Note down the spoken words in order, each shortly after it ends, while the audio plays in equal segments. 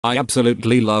I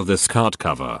absolutely love this cart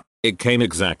cover. It came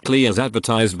exactly as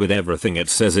advertised with everything it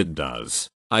says it does.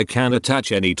 I can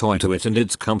attach any toy to it and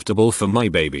it's comfortable for my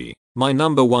baby. My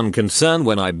number one concern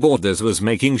when I bought this was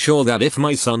making sure that if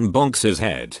my son bonks his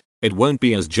head, it won't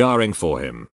be as jarring for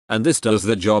him. And this does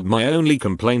the job. My only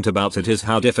complaint about it is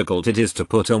how difficult it is to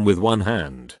put on with one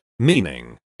hand.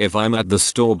 Meaning, if I'm at the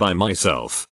store by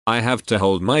myself, I have to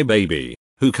hold my baby,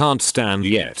 who can't stand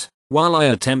yet, while I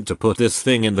attempt to put this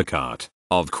thing in the cart.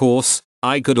 Of course,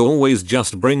 I could always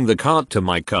just bring the cart to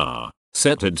my car,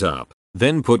 set it up,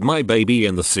 then put my baby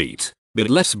in the seat. But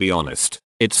let's be honest,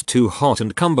 it's too hot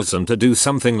and cumbersome to do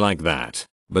something like that.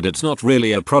 But it's not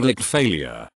really a product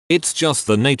failure. It's just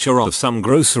the nature of some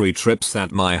grocery trips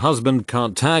that my husband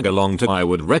can't tag along to. I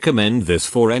would recommend this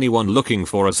for anyone looking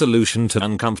for a solution to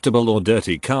uncomfortable or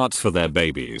dirty carts for their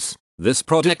babies. This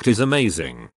product is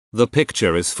amazing. The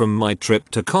picture is from my trip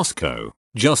to Costco.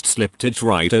 Just slipped it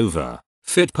right over.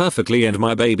 Fit perfectly and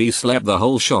my baby slept the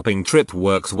whole shopping trip.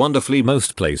 Works wonderfully.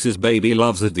 Most places baby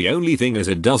loves it. The only thing is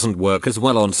it doesn't work as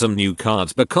well on some new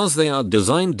carts because they are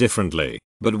designed differently.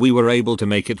 But we were able to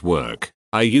make it work.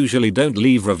 I usually don't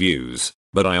leave reviews,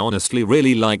 but I honestly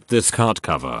really liked this cart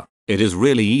cover. It is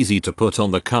really easy to put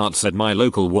on the carts at my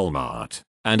local Walmart.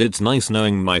 And it's nice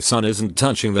knowing my son isn't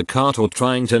touching the cart or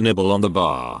trying to nibble on the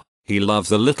bar. He loves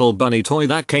the little bunny toy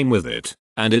that came with it.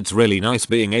 And it's really nice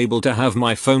being able to have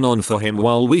my phone on for him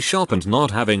while we shop and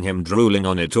not having him drooling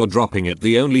on it or dropping it.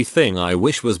 The only thing I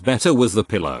wish was better was the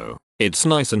pillow. It's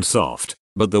nice and soft,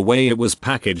 but the way it was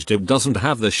packaged, it doesn't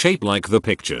have the shape like the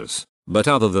pictures. But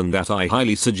other than that, I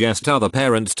highly suggest other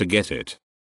parents to get it.